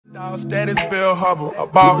Status Bill Harbor, I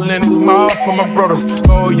bought Lennox Mall for my brothers.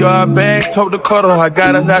 Oh, yard bag, tote the cutter. I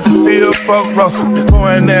got it out the field, fuck Russell.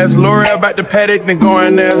 Going as L'Oreal about the paddock, then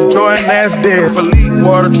going as Jordan as dead. Philippe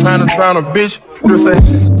water trying to drown a bitch.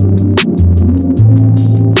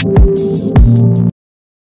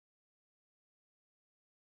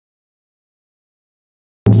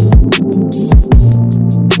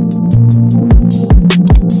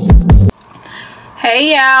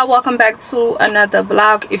 Hey y'all, welcome back to another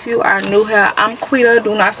vlog. If you are new here, I'm Quita.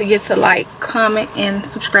 Do not forget to like, comment, and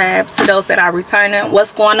subscribe. To those that are returning,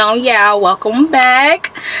 what's going on, y'all? Welcome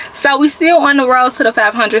back. So we still on the road to the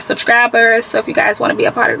 500 subscribers. So if you guys want to be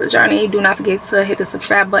a part of the journey, do not forget to hit the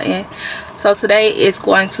subscribe button. So today is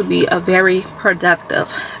going to be a very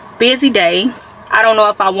productive, busy day. I don't know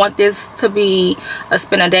if I want this to be a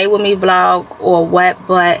spend a day with me vlog or what,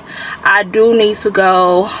 but I do need to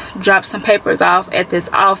go drop some papers off at this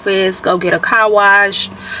office, go get a car wash.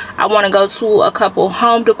 I want to go to a couple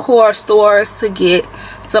home decor stores to get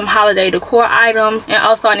some holiday decor items, and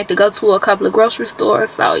also I need to go to a couple of grocery stores.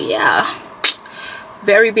 So yeah,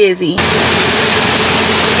 very busy. You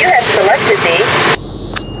have selected the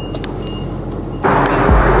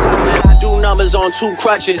numbers on 2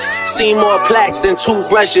 crutches, see more plaques than 2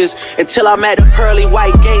 brushes. Until I'm at the pearly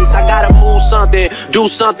white gates, I gotta move something, do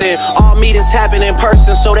something. All meetings happen in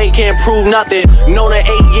person, so they can't prove nothing. Known her 8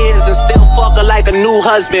 years and still fuck her like a new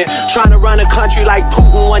husband. Trying to run a country like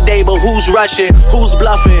Putin one day, but who's rushing? Who's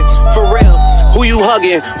bluffing? For real, who you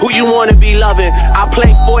hugging? Who you wanna be loving? I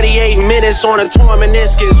play 48 minutes on a torn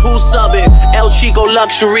meniscus. Who's subbing? El Chico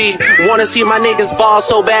Luxury. Wanna see my niggas ball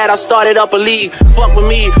so bad, I started up a league. Fuck with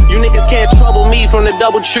me, you niggas can't trouble me from the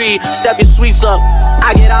double tree. Step your sweets up,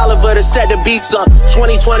 I get Oliver to set the beats up.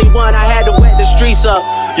 2021, I had to wet the streets up.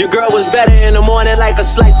 Your girl was better in the morning like a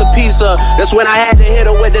slice of pizza. That's when I had to hit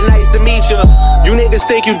her with the nice to meet you. You niggas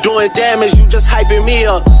think you doing damage, you just hyping me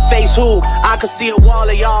up. Face who? I could see a wall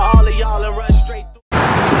of y'all, all of y'all, and run straight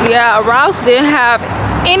through. Yeah, Ross didn't have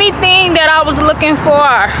anything that I was looking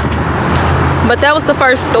for, but that was the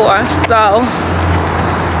first store, so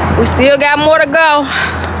we still got more to go.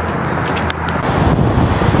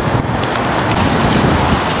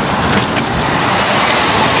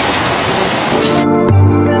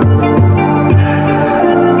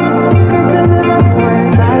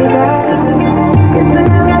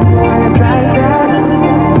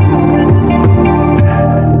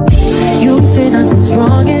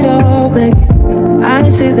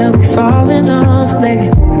 That we falling off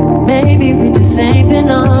lately. Maybe we just ain't been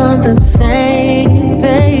on the same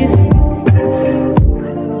page.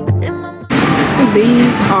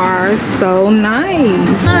 These are so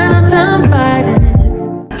nice.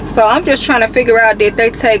 So I'm just trying to figure out, did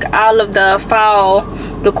they take all of the fall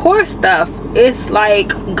decor stuff? It's like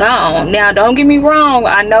gone. Now don't get me wrong,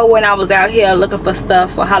 I know when I was out here looking for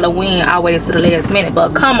stuff for Halloween I waited to the last minute,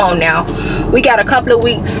 but come on now, we got a couple of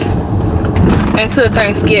weeks into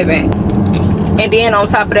Thanksgiving, and then on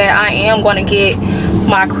top of that I am going to get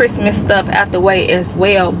my Christmas stuff out the way as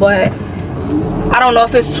well. But I don't know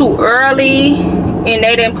if it's too early and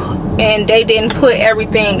they didn't put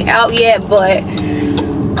everything out yet, but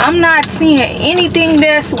I'm not seeing anything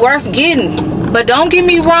that's worth getting. But don't get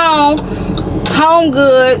me wrong, Home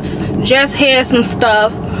Goods just had some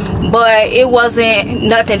stuff, but it wasn't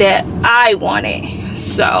nothing that I wanted,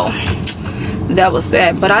 so that was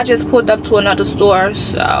that. But I just pulled up to another store,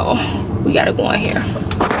 so we gotta go in here.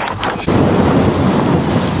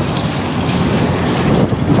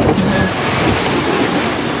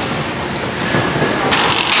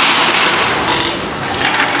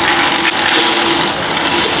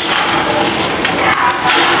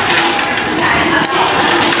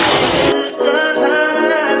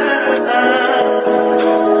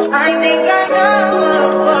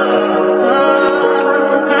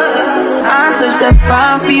 That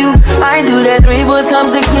 5 for you, I do that 3 more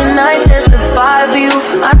times again. I testify for you.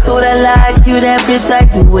 I told I like you, that bitch. I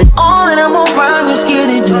do it all, and I'm around. You scared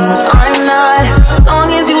to do it. I'm not. As long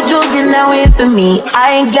as you joking now, in for me,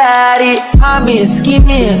 I ain't got it. I've been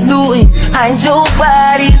scheming, looting, I ain't your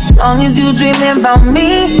body. As long as you dreaming about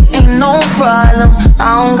me, ain't no problem.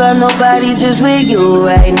 I don't got nobody just with you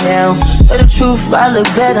right now. But the truth, I look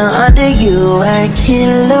better under you. I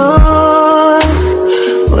can't lose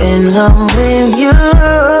when I'm with you.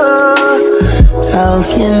 How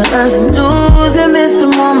can us lose and miss the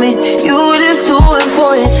moment? You just too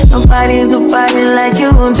important. Nobody like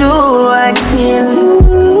you do. I can't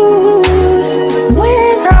lose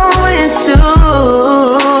when I'm with you.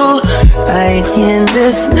 I can't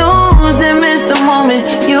just lose and miss the moment.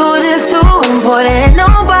 You just too important.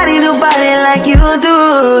 Nobody like you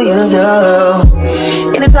do. You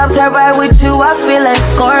do. In the top, turn right with you, I feel like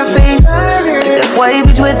Scarface. Get that white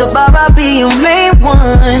bitch with the bob, I'll be your main one.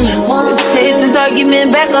 Let's take this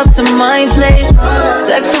argument back up to my place.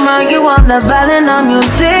 Sex remind you I'm not violent, I'm your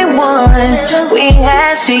day one. We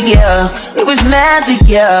had shit, yeah, it was magic,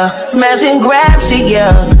 yeah. Smash and grab shit,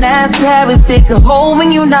 yeah. Nasty habits take a hold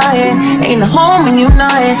when you're not here. Ain't a home when you're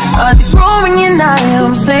not here. Are they grown when you're not here?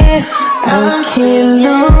 I'm saying I can't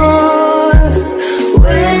lose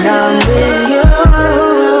when I'm with you.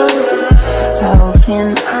 How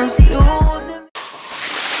can I lose?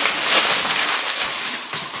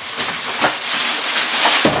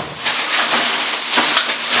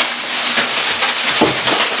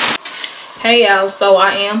 Hey y'all, so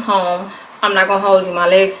I am home. I'm not gonna hold you, my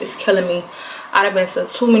legs is killing me. I've been to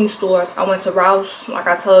too many stores. I went to Ross, like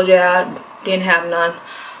I told you, I didn't have none.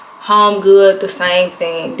 Home Good, the same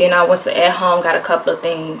thing. Then I went to At Home, got a couple of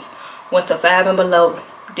things. Went to Five and Below,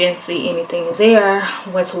 didn't see anything there.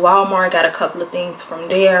 Went to Walmart, got a couple of things from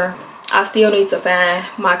there. I still need to find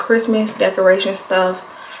my Christmas decoration stuff,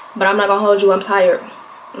 but I'm not gonna hold you, I'm tired.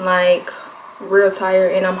 Like, real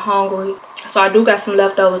tired, and I'm hungry. So I do got some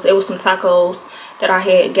leftovers. It was some tacos that I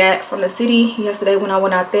had got from the city yesterday when I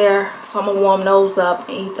went out there, so I'm gonna warm those up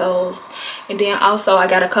and eat those. And then also I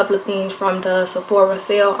got a couple of things from the Sephora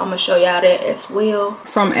sale. I'm gonna show y'all that as well.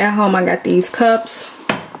 From At Home, I got these cups,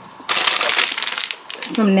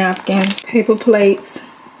 some napkins, paper plates,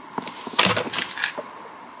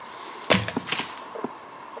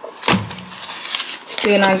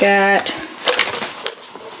 then I got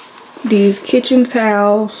these kitchen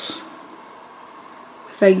towels.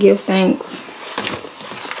 Say give thanks.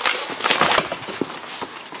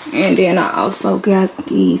 And then I also got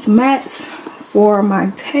these mats for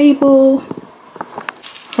my table.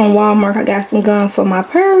 From Walmart, I got some gum for my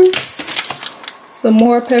purse. Some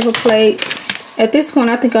more paper plates. At this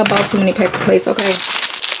point, I think I bought too many paper plates, okay.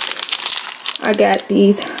 I got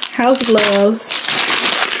these house gloves.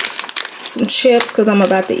 Some chips, because I'm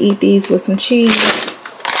about to eat these with some cheese.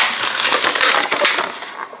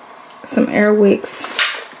 Some Air Wicks.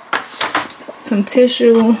 Some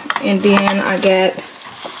tissue, and then I got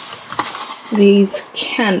these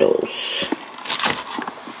candles.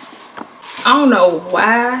 I don't know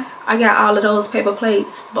why I got all of those paper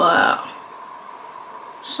plates, but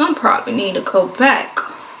some probably need to go back.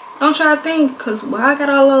 Don't y'all think? Because why I got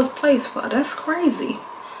all those plates for? That's crazy.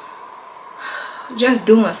 Just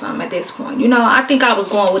doing something at this point. You know, I think I was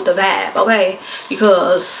going with the vibe, okay?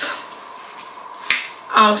 Because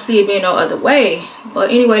I don't see it being no other way. But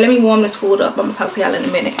anyway, let me warm this food up. I'm gonna talk to y'all in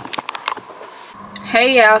a minute.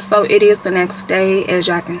 Hey y'all, so it is the next day. As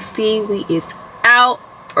y'all can see, we is out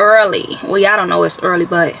early. Well, y'all don't know it's early,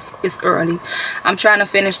 but it's early. I'm trying to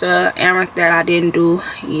finish the errands that I didn't do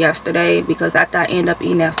yesterday, because after I end up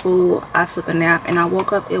eating that food, I took a nap and I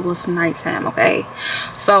woke up, it was nighttime, okay?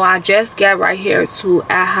 So I just got right here to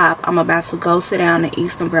IHOP. I'm about to go sit down and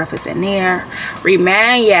eat some breakfast in there.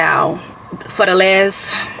 Remind y'all, for the last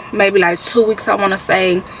maybe like 2 weeks, I want to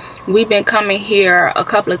say, we've been coming here a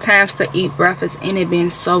couple of times to eat breakfast, and it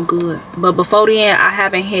been so good. But before then, I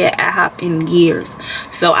haven't had IHOP in years,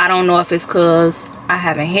 so I don't know if it's because I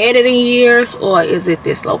haven't had it in years, or is it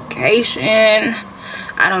this location?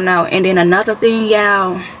 I don't know. And then another thing,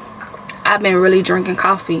 y'all, I've been really drinking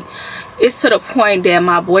coffee. It's to the point that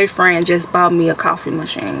my boyfriend just bought me a coffee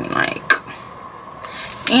machine. Like,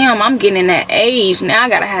 damn, I'm getting in that age now. I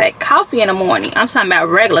gotta have that coffee in the morning. I'm talking about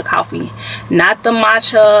regular coffee, not the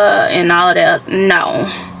matcha and all of that. No,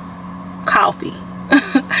 coffee.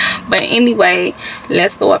 But anyway,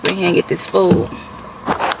 let's go up in here and get this food.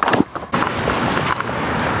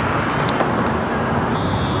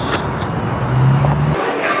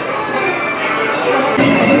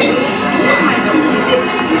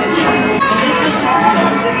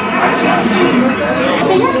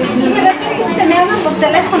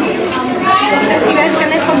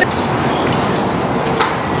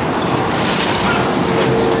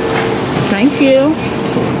 Thank you.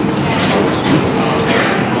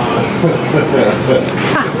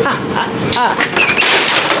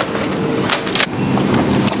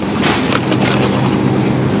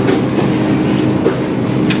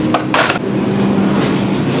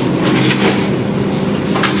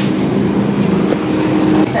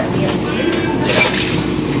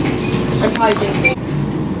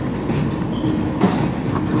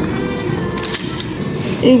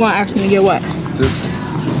 You gonna ask me to get what? This.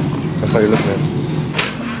 That's how you're looking at it.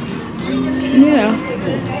 Yeah.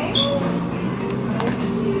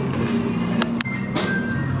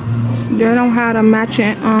 They don't have the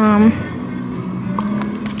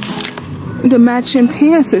matching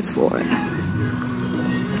pants is for it.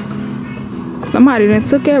 Somebody done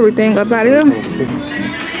took everything up out of here.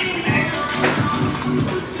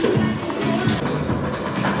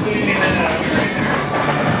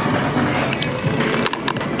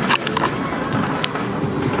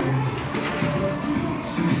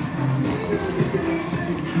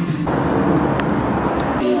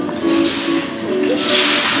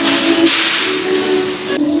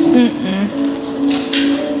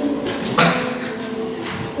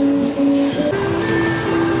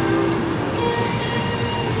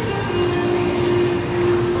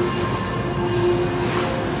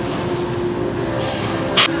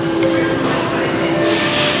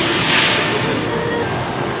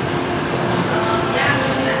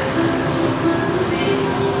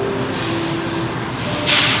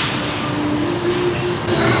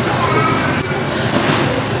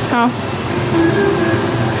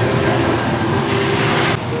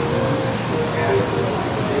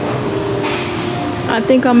 I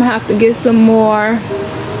think I'm gonna have to get some more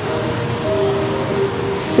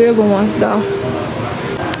silver ones though.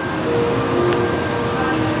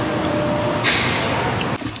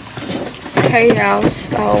 Hey y'all,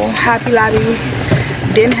 so Hobby Lobby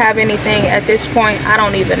didn't have anything at this point. I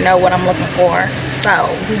don't even know what I'm looking for. So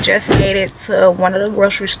we just made it to one of the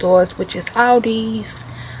grocery stores, which is Aldi's.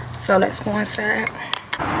 So let's go inside.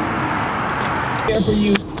 For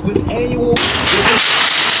you with annual.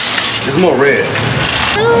 It's more red.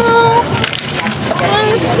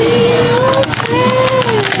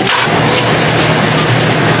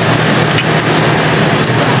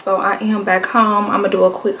 So I am back home. I'm gonna do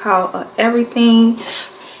a quick haul of everything.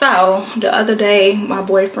 So the other day my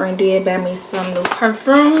boyfriend did buy me some new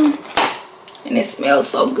perfume and it smells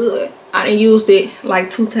so good. I done used it like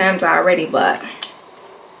 2 times already, but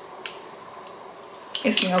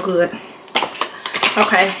it smells good.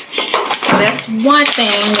 Okay, so that's one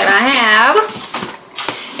thing that I have.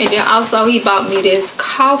 And then also he bought me this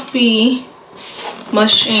coffee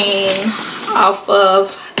machine off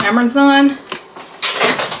of Amazon.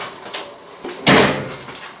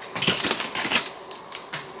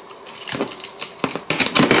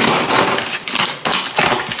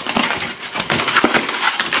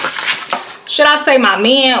 Should I say my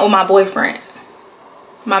man or my boyfriend?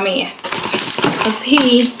 My man. Because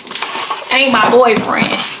he ain't my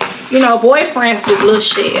boyfriend. You know, boyfriends do little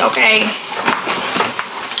shit, okay?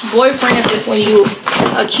 Boyfriends is when you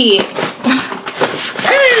a kid.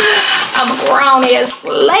 I'm a grown ass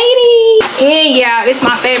lady. And yeah, it's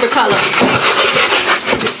my favorite color.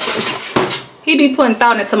 He be putting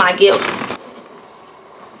thought into my gifts.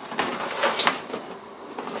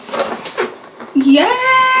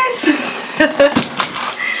 Yes.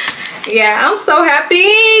 Yeah, I'm so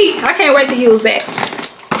happy. I can't wait to use that.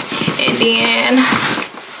 And then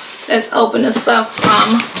let's open the stuff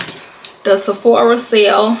from the Sephora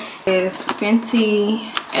sale. It's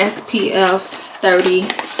Fenty SPF 30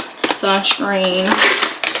 sunscreen.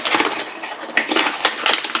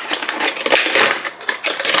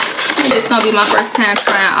 And it's gonna be my first time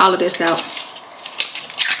trying all of this out.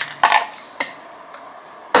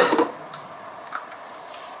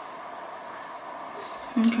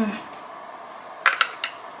 Okay.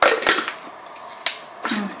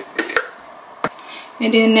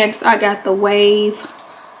 And then next I got the Wave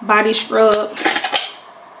body scrub.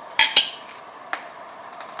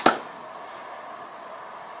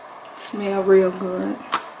 Smell real good.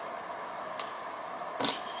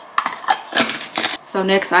 So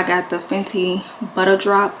next I got the Fenty Butter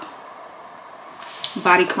Drop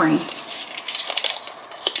body cream.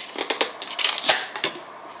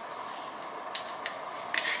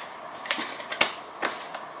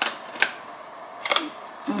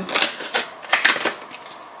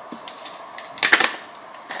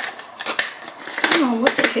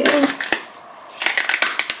 What the hell?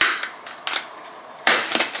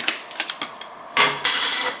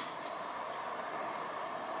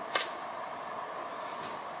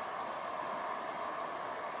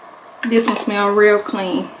 This one smells real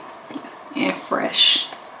clean and fresh.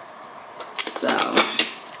 So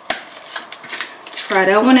try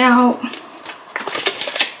that one out.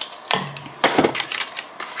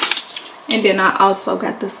 And then I also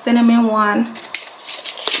got the cinnamon one.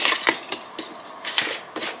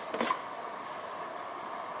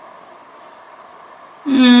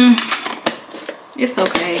 It's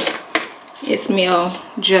okay. It smells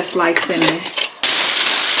just like cinnamon.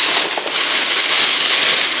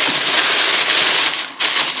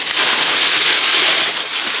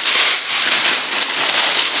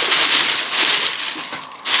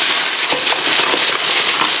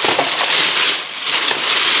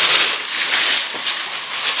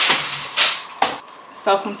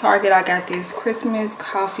 So from Target I got this Christmas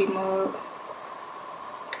coffee mug.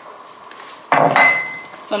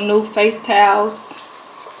 some new face towels,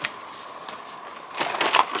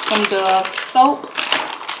 some Dove soap,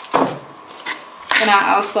 and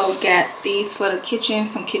I also got these for the kitchen,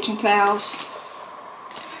 some kitchen towels.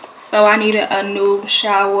 So I needed a new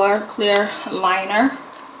shower clear liner.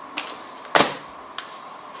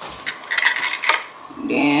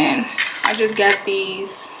 Then I just got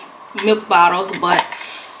these milk bottles, but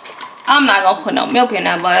I'm not gonna put no milk in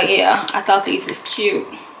them. But yeah, I thought these was cute.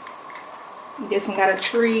 This one got a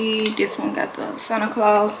tree, this one got the Santa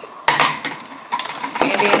Claus,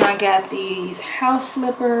 and then I got these house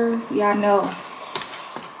slippers. Y'all know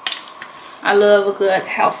I love a good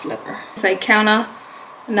house slipper. Say counter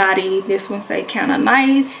naughty, this one say counter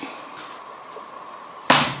nice.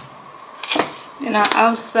 Then I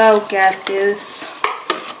also got this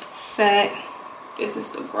set. This is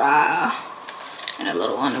the bra and a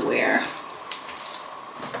little underwear,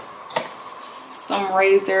 some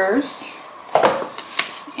razors,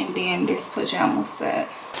 and then this pajama set.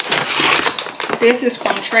 This is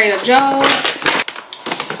from Trader Joe's,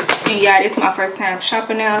 and yeah, this is my first time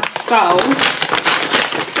shopping now, so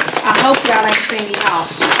I hope y'all ain't seen me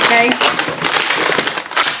house, okay?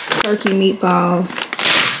 Turkey meatballs,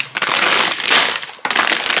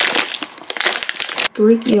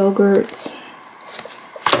 Greek yogurts.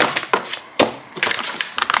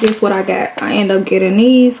 This is what I got. I ended up getting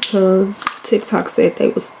these because TikTok said they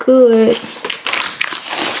was good.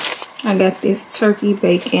 I got this turkey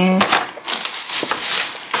bacon.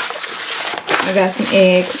 I got some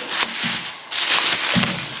eggs.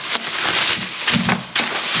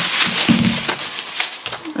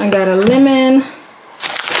 I got a lemon.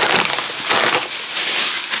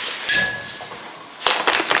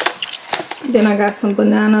 Then I got some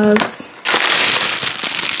bananas,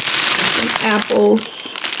 some apples,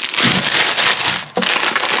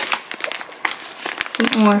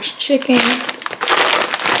 some orange chicken,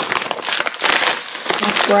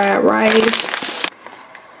 some fried rice,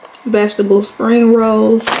 vegetable spring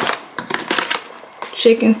rolls,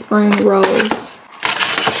 chicken spring rolls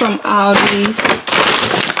from Aldi's.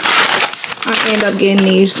 I ended up getting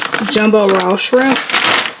these jumbo raw shrimp.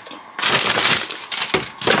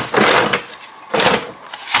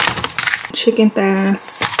 Chicken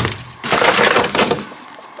thighs.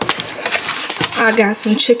 I got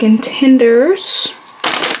some chicken tenders.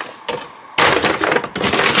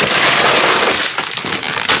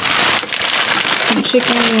 Some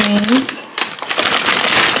chicken wings.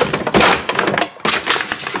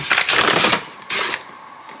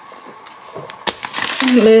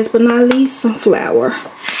 And last but not least, some flour.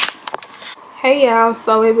 Hey y'all,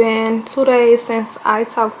 so it been 2 days since I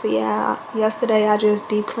talked to y'all. Yesterday I just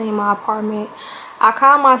deep cleaned my apartment. I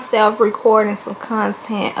caught myself recording some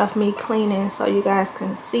content of me cleaning so you guys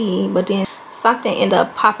can see, but then something ended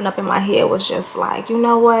up popping up in my head, was just like, you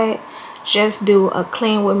know what, just do a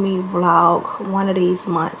clean with me vlog one of these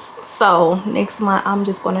months. So next month I'm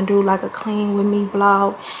just gonna do like a clean with me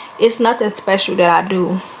vlog. It's nothing special that I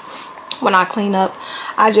do when I clean up.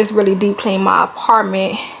 I just really deep clean my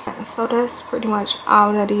apartment. So that's pretty much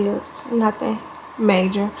all that is. Nothing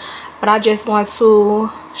major, but I just want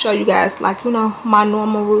to show you guys, like, you know, my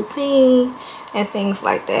normal routine and things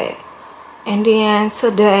like that. And then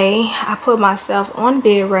today I put myself on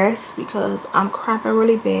bed rest because I'm cramping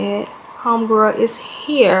really bad. Homegirl is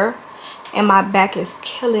here and my back is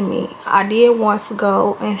killing me. I did want to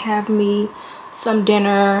go and have me some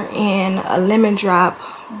dinner and a lemon drop,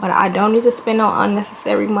 but I don't need to spend no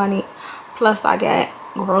unnecessary money. Plus I got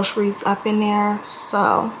groceries up in there.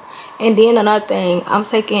 So, and then another thing, I'm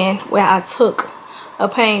taking, where I took a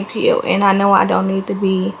pain pill, and I know I don't need to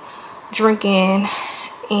be drinking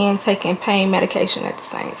and taking pain medication at the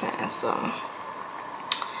same time. So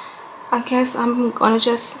I guess I'm gonna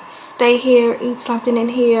just stay here, eat something in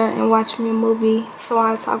here, and watch me a movie. So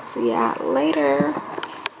I'll talk to y'all later.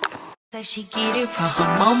 Say she get it from her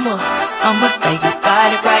mama. I'ma say you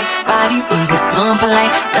got it right. Body with a skin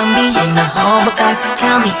polite. Don't be in the humble type.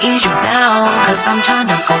 Tell me, is you down? Cause I'm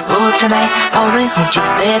tryna go up tonight. Posing, hope she's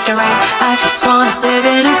left and right. I just wanna live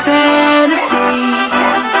in a fantasy.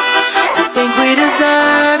 I think we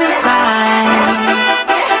deserve it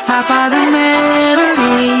right. Top of the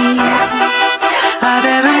memories I've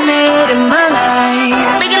ever made in my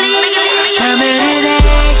life. Permanent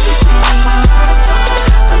ecstasy.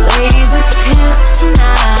 Ladies is pimps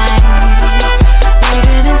tonight.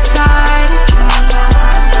 Living inside a dream.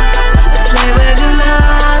 Let's lay where the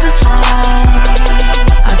love is like.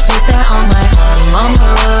 I put that on my mama,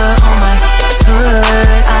 on my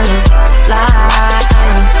hood. I look fly, I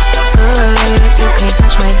look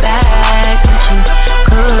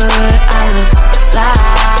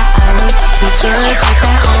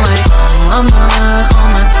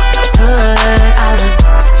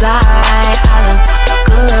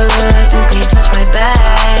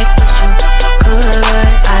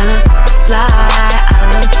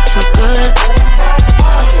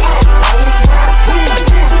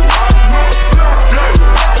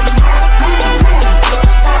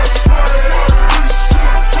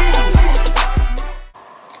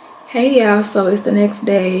Hey y'all, so it's the next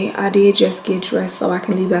day. I did just get dressed so I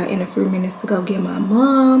can leave out in a few minutes to go get my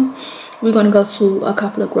mom. We're gonna go to a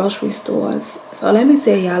couple of grocery stores. So let me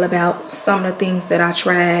tell y'all about some of the things that I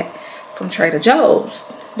tried from Trader Joe's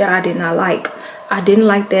that I did not like. I didn't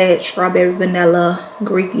like that strawberry vanilla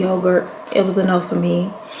Greek yogurt. It was a no for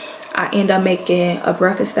me. I ended up making a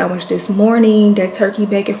breakfast sandwich this morning, that turkey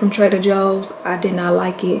bacon from Trader Joe's. I did not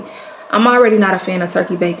like it. I'm already not a fan of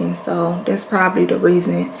turkey bacon, so that's probably the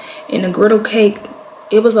reason. And the griddle cake,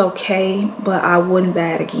 it was okay, but I wouldn't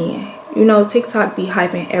buy it again. You know, TikTok be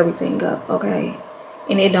hyping everything up, okay?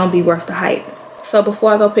 And it don't be worth the hype. So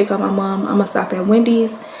before I go pick up my mom, I'm gonna stop at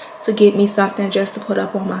Wendy's to get me something just to put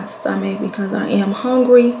up on my stomach because I am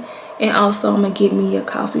hungry. And also I'm gonna get me a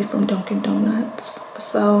coffee from Dunkin' Donuts.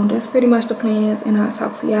 So that's pretty much the plans, and I'll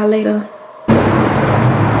talk to y'all later.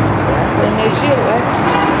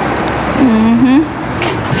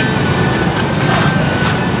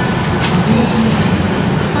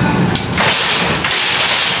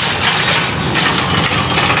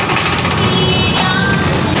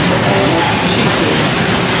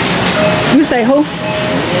 You say who?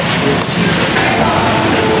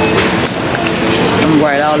 I'm gonna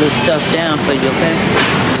write all this stuff down for you, okay?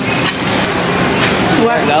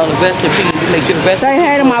 What? All the recipes, make your recipe. Say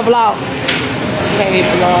hey to my vlog. Hey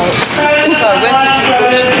vlog. It's a recipe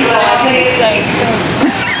book. You know I say the same stuff.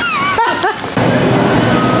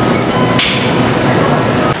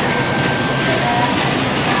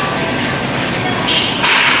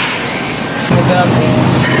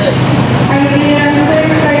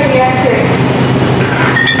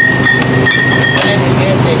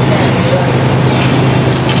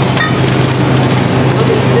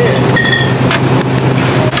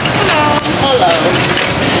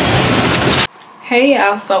 Hey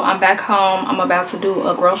y'all, so I'm back home. I'm about to do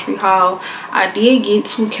a grocery haul. I did get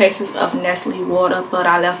 2 cases of Nestle water, but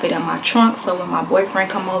I left it in my trunk, so when my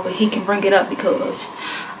boyfriend come over, he can bring it up because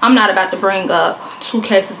I'm not about to bring up 2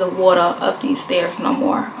 cases of water up these stairs no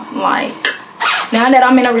more. Like, now that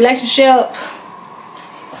I'm in a relationship,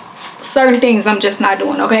 certain things I'm just not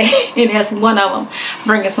doing, okay? And that's one of them,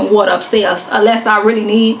 bringing some water upstairs, unless I really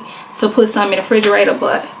need to put some in the refrigerator,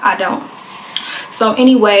 but I don't. So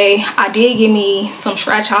anyway, I did get me some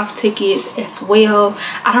scratch off tickets as well.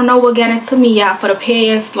 I don't know what got into me, y'all. For the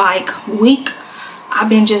past like week, I've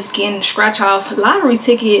been just getting scratch off lottery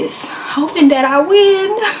tickets, hoping that I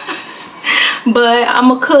win. But I'm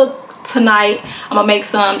gonna cook tonight. I'm gonna make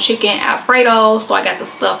some chicken Alfredo, so I got the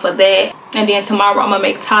stuff for that. And then tomorrow I'm gonna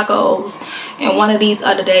make tacos, and one of these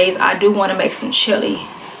other days I do want to make some chili.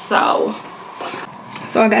 So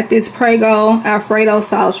I got this Prego Alfredo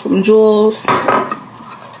sauce from Jules,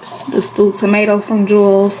 the stewed tomato from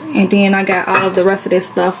Jules, and then I got all of the rest of this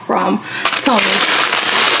stuff from Tony.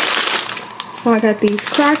 So I got these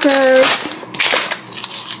crackers,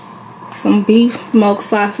 some beef smoked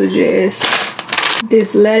sausages,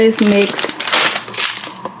 this lettuce mix,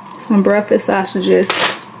 some breakfast sausages,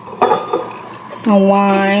 some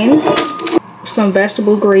wine, some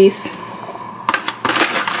vegetable grease,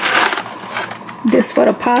 this for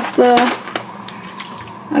the pasta.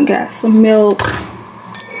 I got some milk,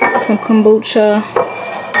 some kombucha.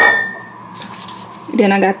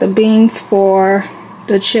 Then I got the beans for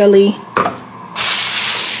the chili,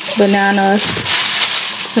 bananas,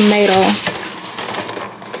 tomato,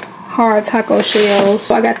 hard taco shells.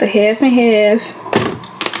 So I got the half and half,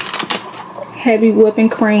 heavy whipping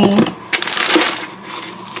cream,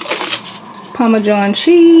 Parmesan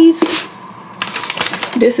cheese.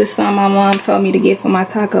 This is something my mom told me to get for my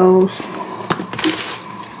tacos.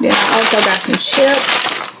 Then I also got some chips,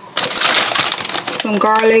 some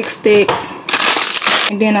garlic sticks,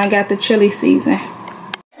 and then I got the chili season.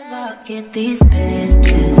 Get these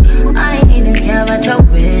bitches. I ain't even care about your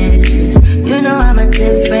wishes. You know I'm a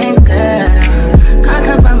different girl. I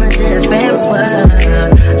come from a different world.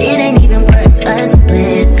 It ain't even worth us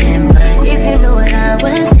splitting. But if you knew what I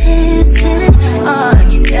was hitting, oh,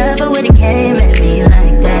 you never would've came at me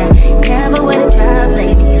like that. Never would've tried to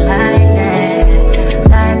play me like that.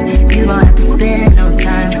 Like, you don't have to spend no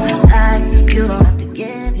time. Like, you don't have to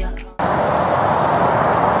give your...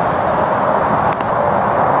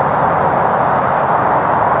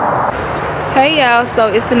 Hey y'all, so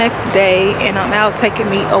it's the next day and I'm out taking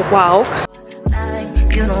me a walk.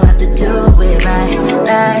 Like, you don't have to do it right.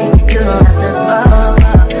 Like, you don't have to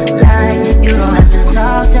like, you don't have to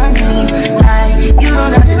talk to me. Like, you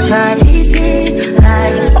don't have to try to teach me.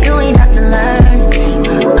 Like, you ain't have to learn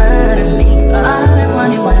me. All I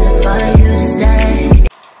wanted was for you to stay.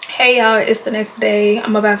 Hey y'all, y'all, it's the next day.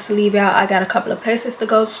 I'm about to leave out. I got a couple of places to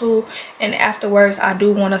go to, and afterwards I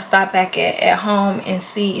do want to stop back at home and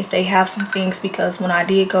see if they have some things, because when I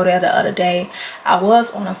did go there the other day I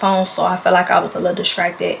was on the phone, so I felt like I was a little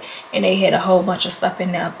distracted and they had a whole bunch of stuff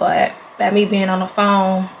in there. But by me being on the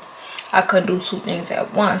phone, I couldn't do two things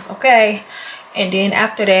at once, okay? And then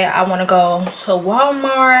after that I want to go to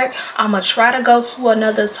Walmart. I'm gonna try to go to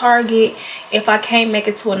another Target. If I can't make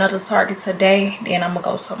it to another Target today, then I'm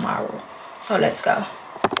gonna go tomorrow. So let's go.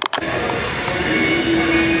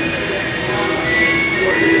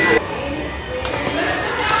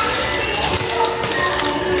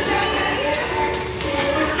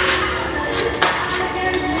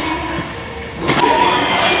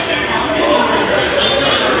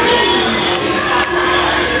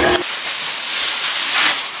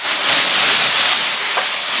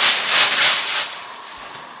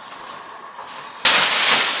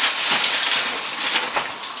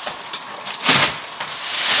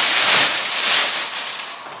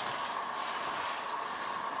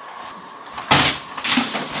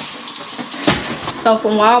 So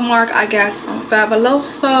from Walmart I got some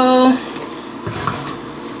Fabuloso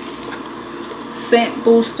scent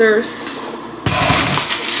boosters,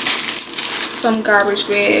 some garbage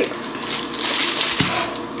bags.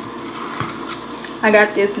 I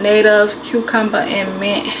got this Native Cucumber and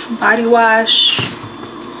Mint body wash,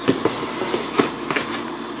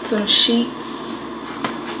 some sheets.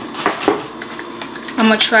 I'm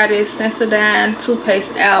gonna try this Sensodyne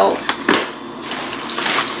toothpaste out.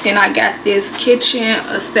 Then I got this kitchen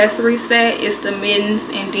accessory set. It's the mittens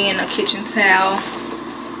and then a kitchen towel.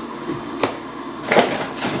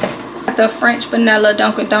 The French vanilla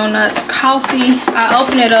Dunkin' Donuts coffee. I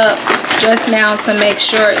opened it up just now to make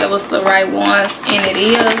sure it was the right ones, and it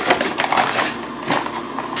is.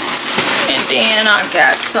 And then I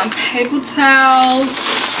got some paper towels.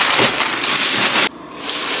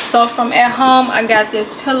 So from at home I got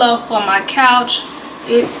this pillow for my couch.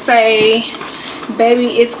 It's a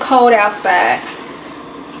 "Baby, it's cold outside."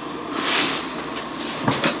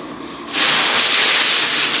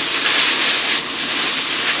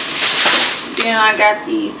 Then I got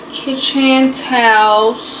these kitchen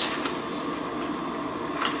towels.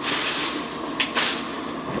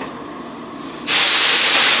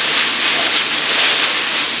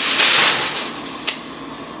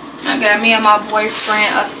 I got me and my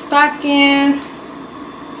boyfriend a stocking.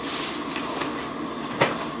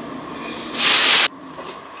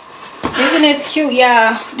 Isn't this cute,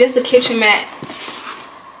 y'all? This is a kitchen mat.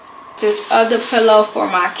 This other pillow for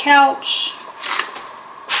my couch.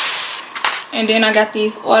 And then I got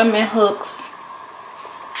these ornament hooks.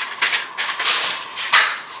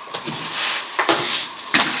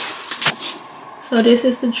 So this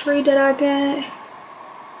is the tree that I got.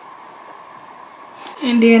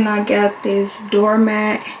 And then I got this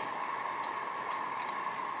doormat.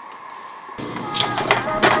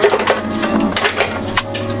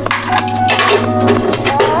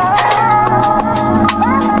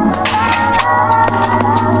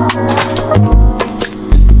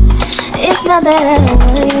 Not that I don't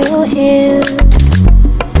want you here.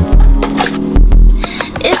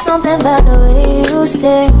 It's something about the way you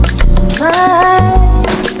stare into my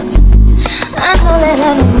eyes. I know that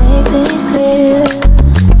I don't make things clear.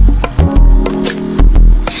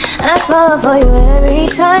 I fall for you every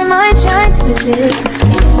time I try to resist.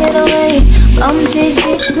 You can get away from chase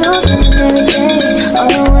these clothes and every day.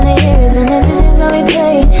 All I wanna hear is an emphasis on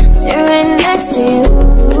replay. Sit right next to you.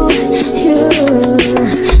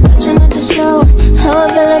 Show how I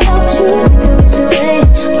feel about you, make a wish away.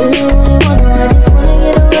 Really wanna, I just wanna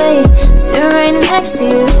get away. Sit right next to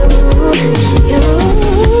you,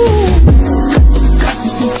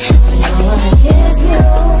 I wanna kiss you,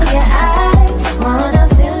 yeah, I just wanna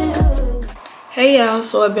feel you. Hey y'all,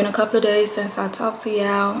 so it's been a couple of days since I talked to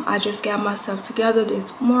y'all. I just got myself together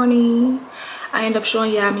this morning. I ended up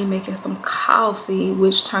showing y'all me making some coffee,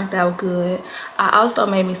 which turned out good. I also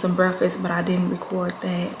made me some breakfast, but I didn't record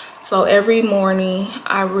that. So every morning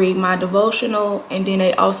I read my devotional, and then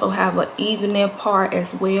they also have an evening part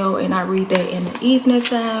as well, and I read that in the evening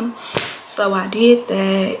time. So I did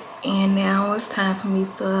that, and now it's time for me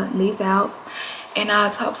to leave out, and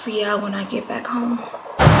I'll talk to y'all when I get back home.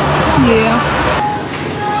 Yeah.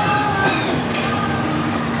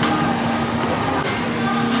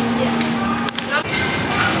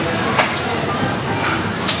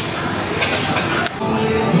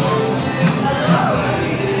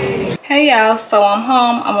 Hey y'all, so I'm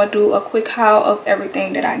home. I'm gonna do a quick haul of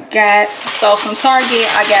everything that I got. So from Target,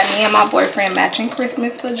 I got me and my boyfriend matching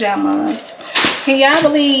Christmas pajamas. Can y'all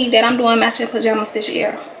believe that I'm doing matching pajamas this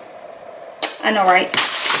year? I know, right?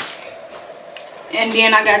 And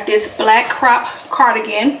then I got this black crop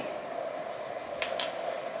cardigan.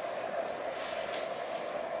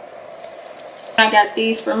 I got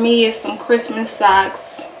these for me as some Christmas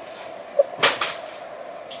socks.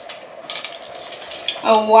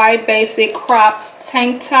 A white basic crop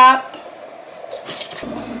tank top.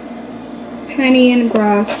 Panty and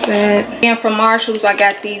bra set. And from Marshalls I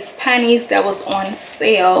got these panties that was on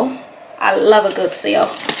sale. I love a good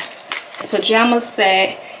sale. Pajama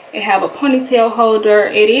set. It have a ponytail holder.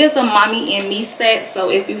 It is a mommy and me set, so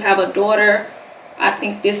if you have a daughter, I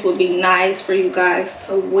think this would be nice for you guys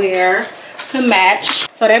to wear to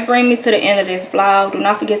match. So that brings me to the end of this vlog. Do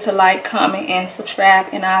not forget to like, comment, and subscribe,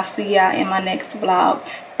 and I'll see y'all in my next vlog.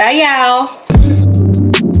 Bye y'all.